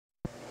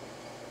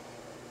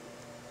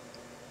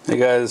Hey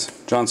guys,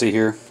 John C.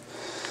 here.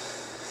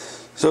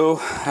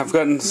 So I've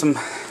gotten some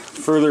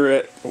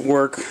further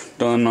work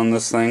done on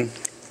this thing.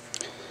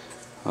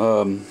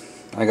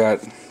 I got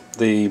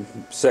the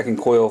second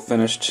coil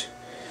finished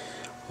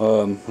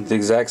with the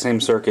exact same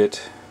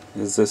circuit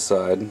as this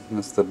side.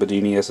 That's the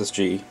BediniV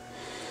SSG.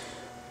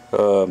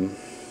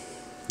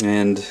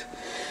 And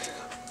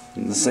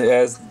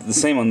as the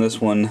same on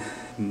this one,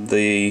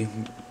 the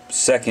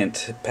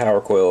second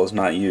power coil is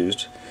not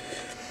used.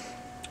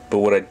 But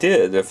what I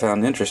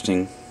found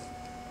interesting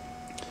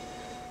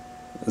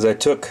is I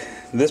took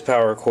this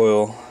power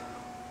coil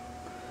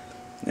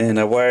and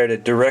I wired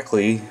it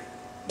directly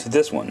to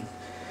this one.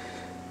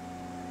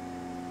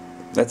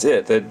 That's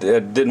it. I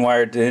didn't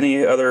wire it to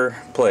any other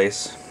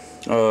place.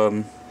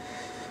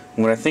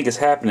 What I think is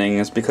happening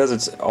is because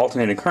it's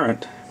alternating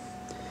current,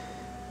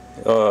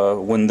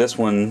 when this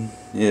one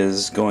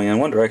is going in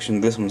one direction,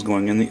 this one's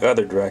going in the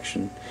other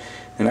direction.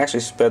 And it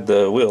actually sped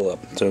the wheel up.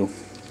 So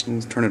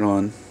let's turn it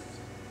on.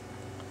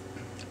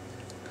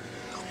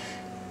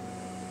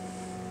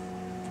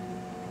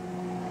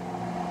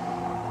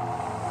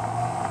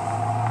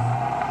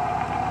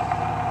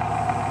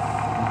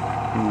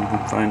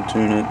 Fine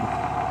tune it.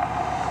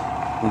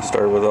 We'll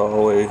start with all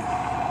the way,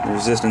 the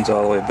resistance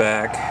all the way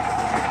back.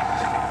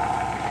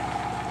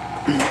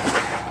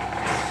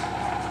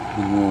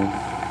 And we'll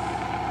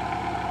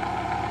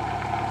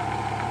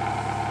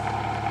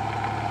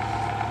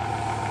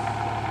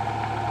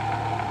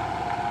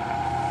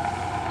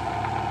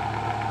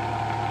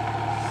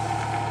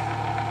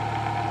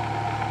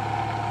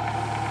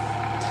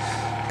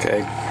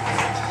okay.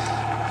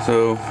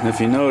 So if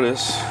you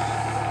notice,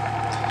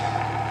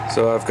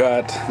 so I've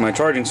got my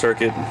charging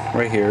circuit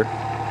right here,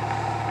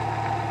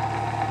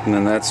 and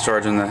then that's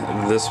charging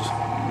this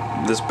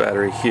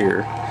battery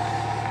here.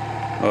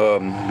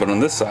 But on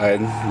this side,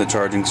 the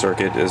charging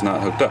circuit is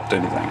not hooked up to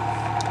anything.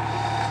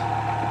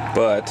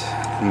 But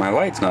my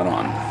light's not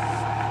on.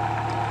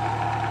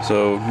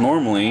 So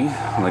normally,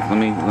 like let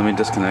me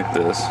disconnect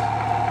this.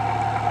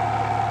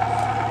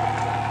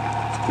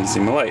 You can see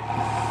my light.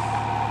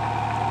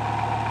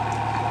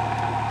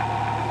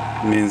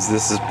 Means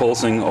this is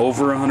pulsing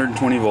over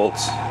 120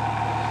 volts,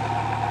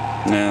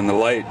 and the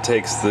light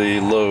takes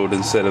the load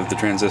instead of the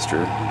transistor.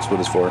 That's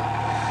what it's for.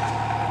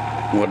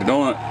 What I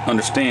don't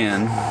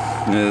understand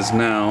is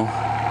now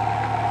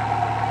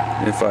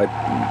if I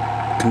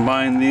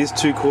combine these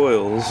two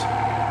coils,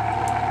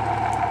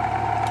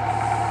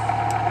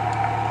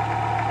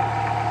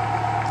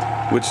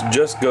 which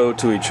just go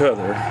to each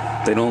other,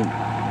 they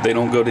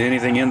don't go to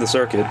anything in the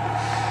circuit,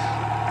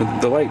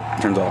 the light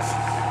turns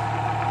off.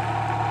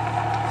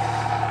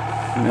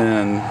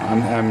 And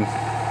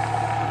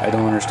I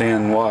don't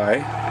understand why.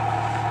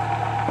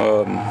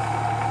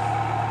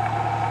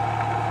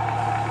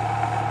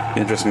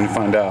 Interesting to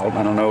find out.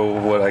 I don't know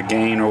what I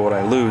gain or what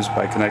I lose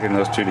by connecting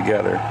those two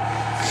together.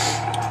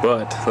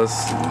 But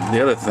the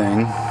other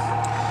thing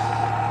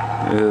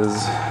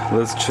is,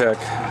 let's check.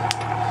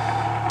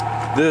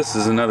 This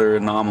is another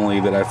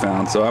anomaly that I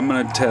found. So I'm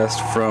going to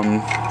test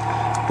from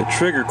the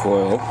trigger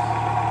coil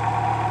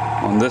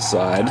on this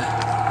side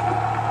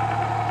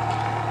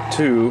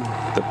to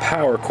the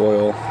power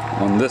coil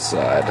on this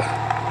side,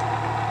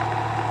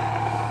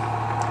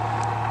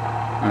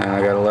 and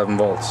I got 11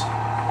 volts.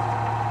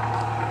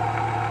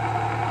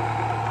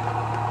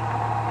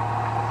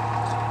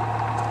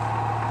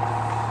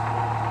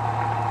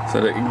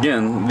 So that,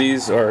 again,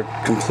 these are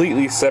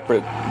completely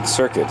separate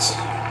circuits.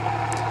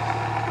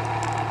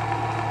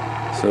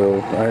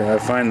 So I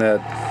find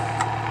that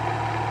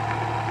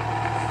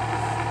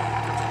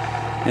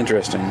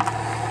interesting.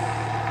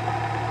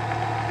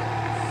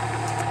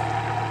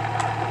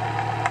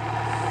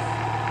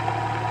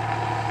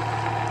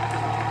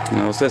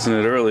 I was testing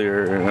it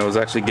earlier, and I was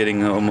actually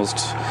getting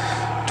almost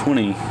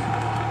 20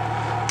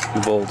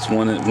 volts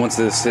once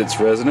this hits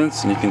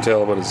resonance, and you can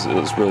tell, but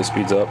it really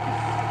speeds up.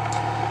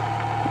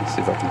 Let's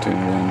see if I can tune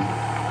it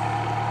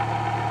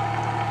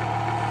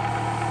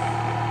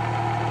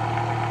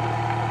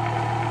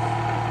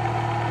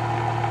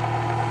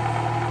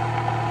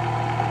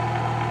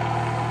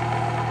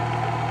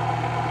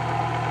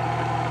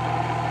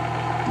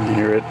in. You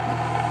hear it?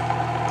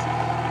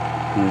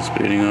 It's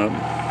speeding up.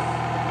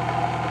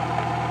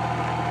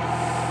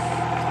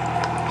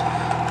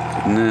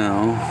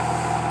 Now,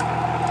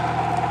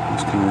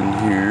 let's go in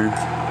here.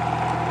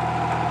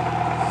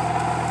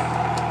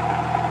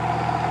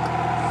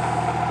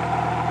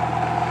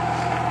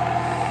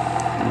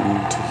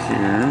 Into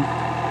here.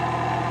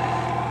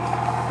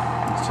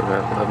 Still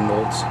got 11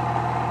 volts.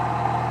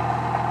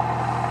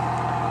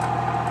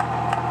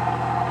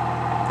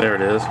 There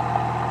it is.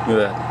 Look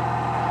at that.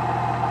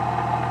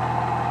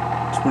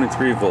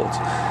 23 volts.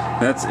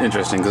 That's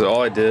interesting because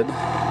all I did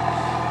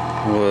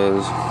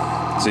was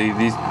see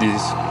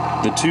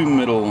the two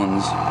middle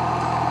ones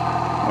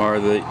are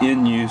the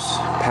in-use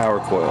power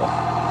coil.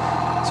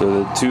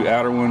 So the two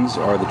outer ones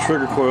are the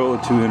trigger coil,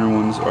 the two inner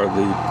ones are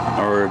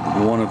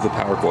one of the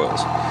power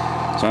coils.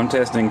 So I'm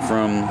testing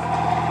from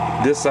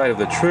this side of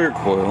the trigger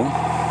coil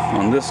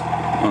on this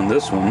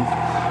one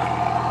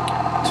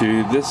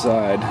to this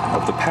side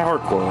of the power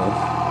coil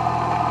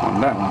on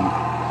that one,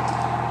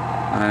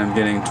 I'm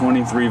getting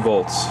 23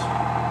 volts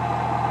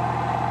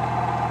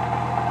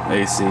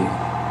AC.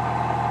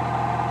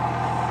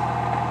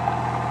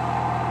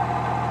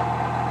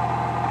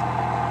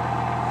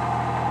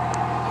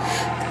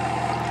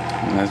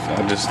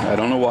 I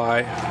don't know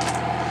why.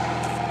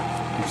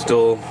 I'm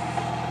still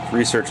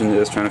researching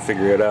this, trying to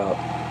figure it out.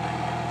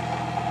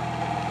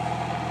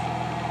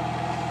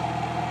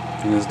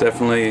 And it's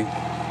definitely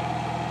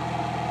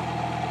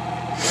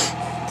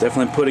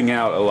putting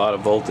out a lot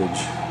of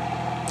voltage.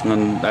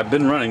 And I've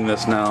been running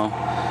this now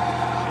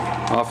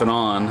off and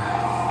on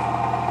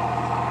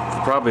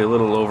for probably a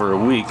little over a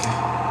week.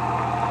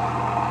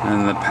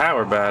 And the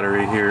power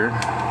battery here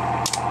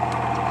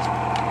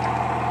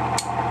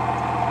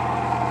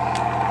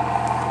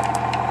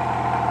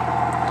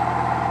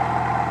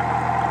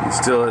is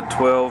still at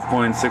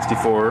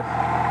 12.64.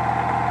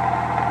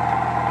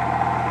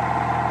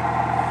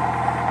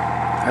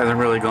 Hasn't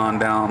really gone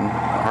down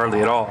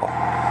hardly at all.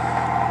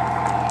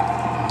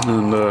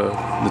 And the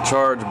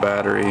charge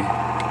battery,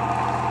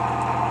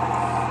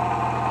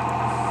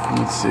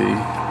 let's see,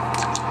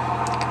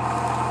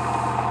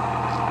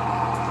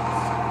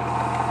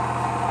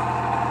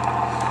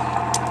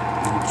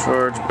 the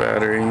charge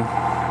battery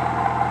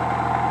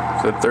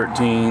is at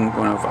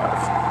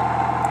 13.05.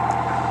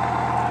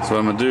 So what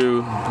I'm gonna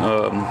do,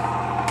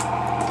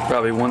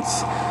 probably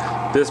once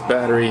this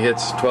battery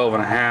hits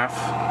 12.5,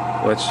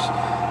 which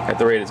at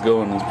the rate it's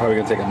going, it's probably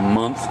going to take a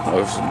month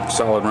of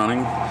solid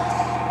running,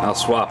 I'll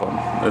swap them.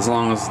 As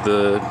long as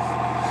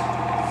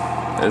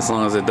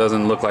it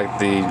doesn't look like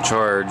the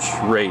charge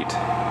rate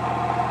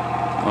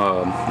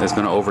is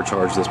going to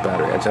overcharge this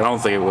battery. Which I don't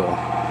think it will.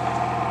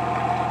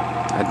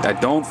 I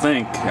don't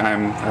think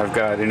I've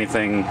got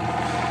anything,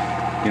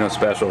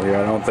 special here.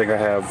 I don't think I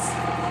have,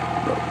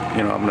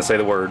 I'm going to say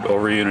the word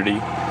over unity.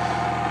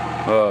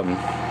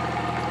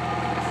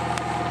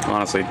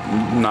 Honestly,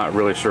 not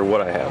really sure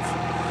what I have.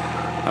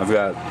 I've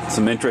got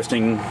some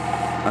interesting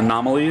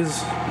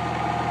anomalies,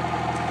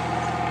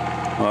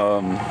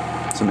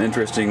 some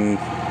interesting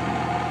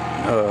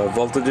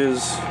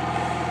voltages.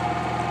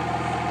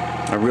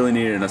 I really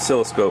need an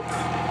oscilloscope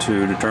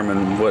to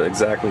determine what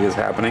exactly is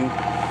happening.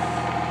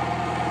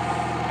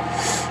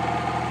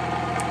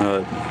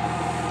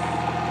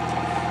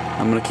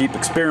 I'm going to keep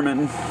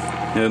experimenting,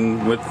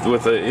 and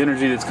with the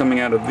energy that's coming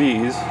out of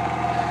these,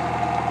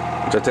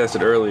 which I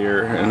tested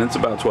earlier, and it's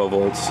about 12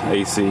 volts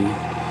AC.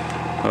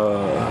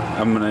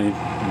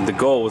 The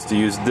goal was to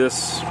use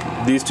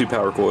these two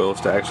power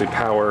coils to actually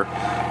power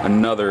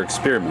another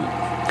experiment.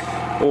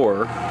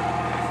 Or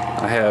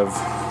I have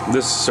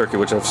this circuit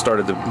which I've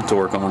started to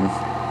work on.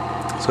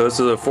 So this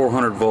is a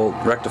 400 volt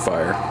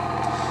rectifier.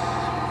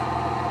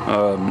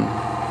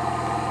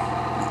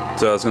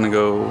 So I was going to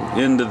go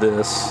into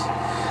this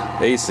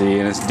AC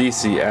and it's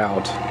DC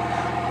out,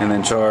 and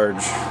then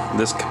charge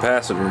this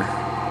capacitor,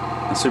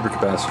 a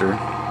supercapacitor.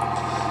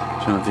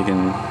 I don't know if you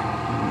can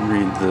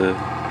read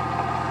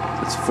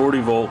it's 40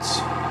 volts,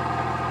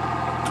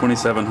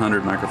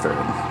 2700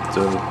 microfarad.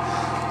 So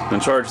I'm going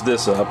to charge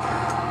this up,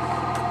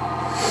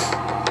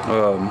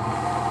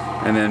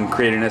 and then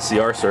create an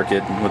SCR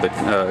circuit with a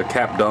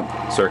cap dump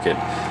circuit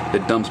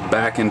that dumps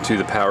back into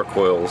the power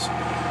coils,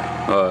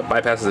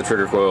 bypasses the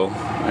trigger coil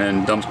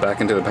and dumps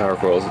back into the power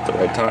coils at the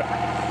right time.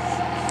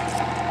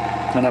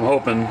 And I'm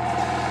hoping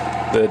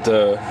that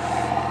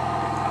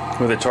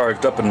with it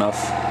charged up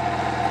enough,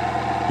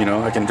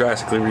 I can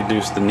drastically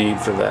reduce the need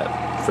for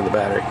the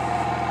battery.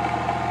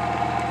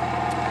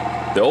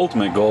 The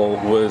ultimate goal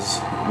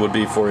would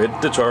be for it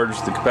to charge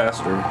the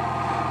capacitor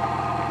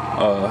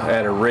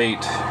at a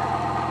rate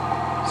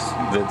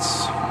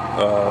that's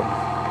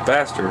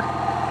faster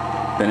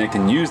than it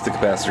can use the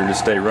capacitor to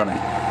stay running,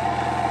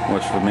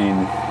 which would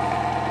mean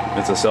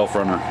it's a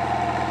self-runner.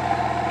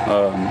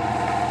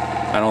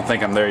 I don't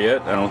think I'm there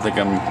yet. I don't think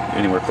I'm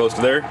anywhere close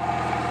to there,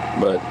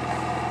 but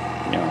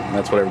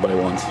that's what everybody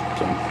wants.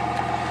 So,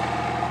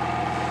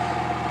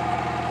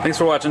 thanks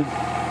for watching.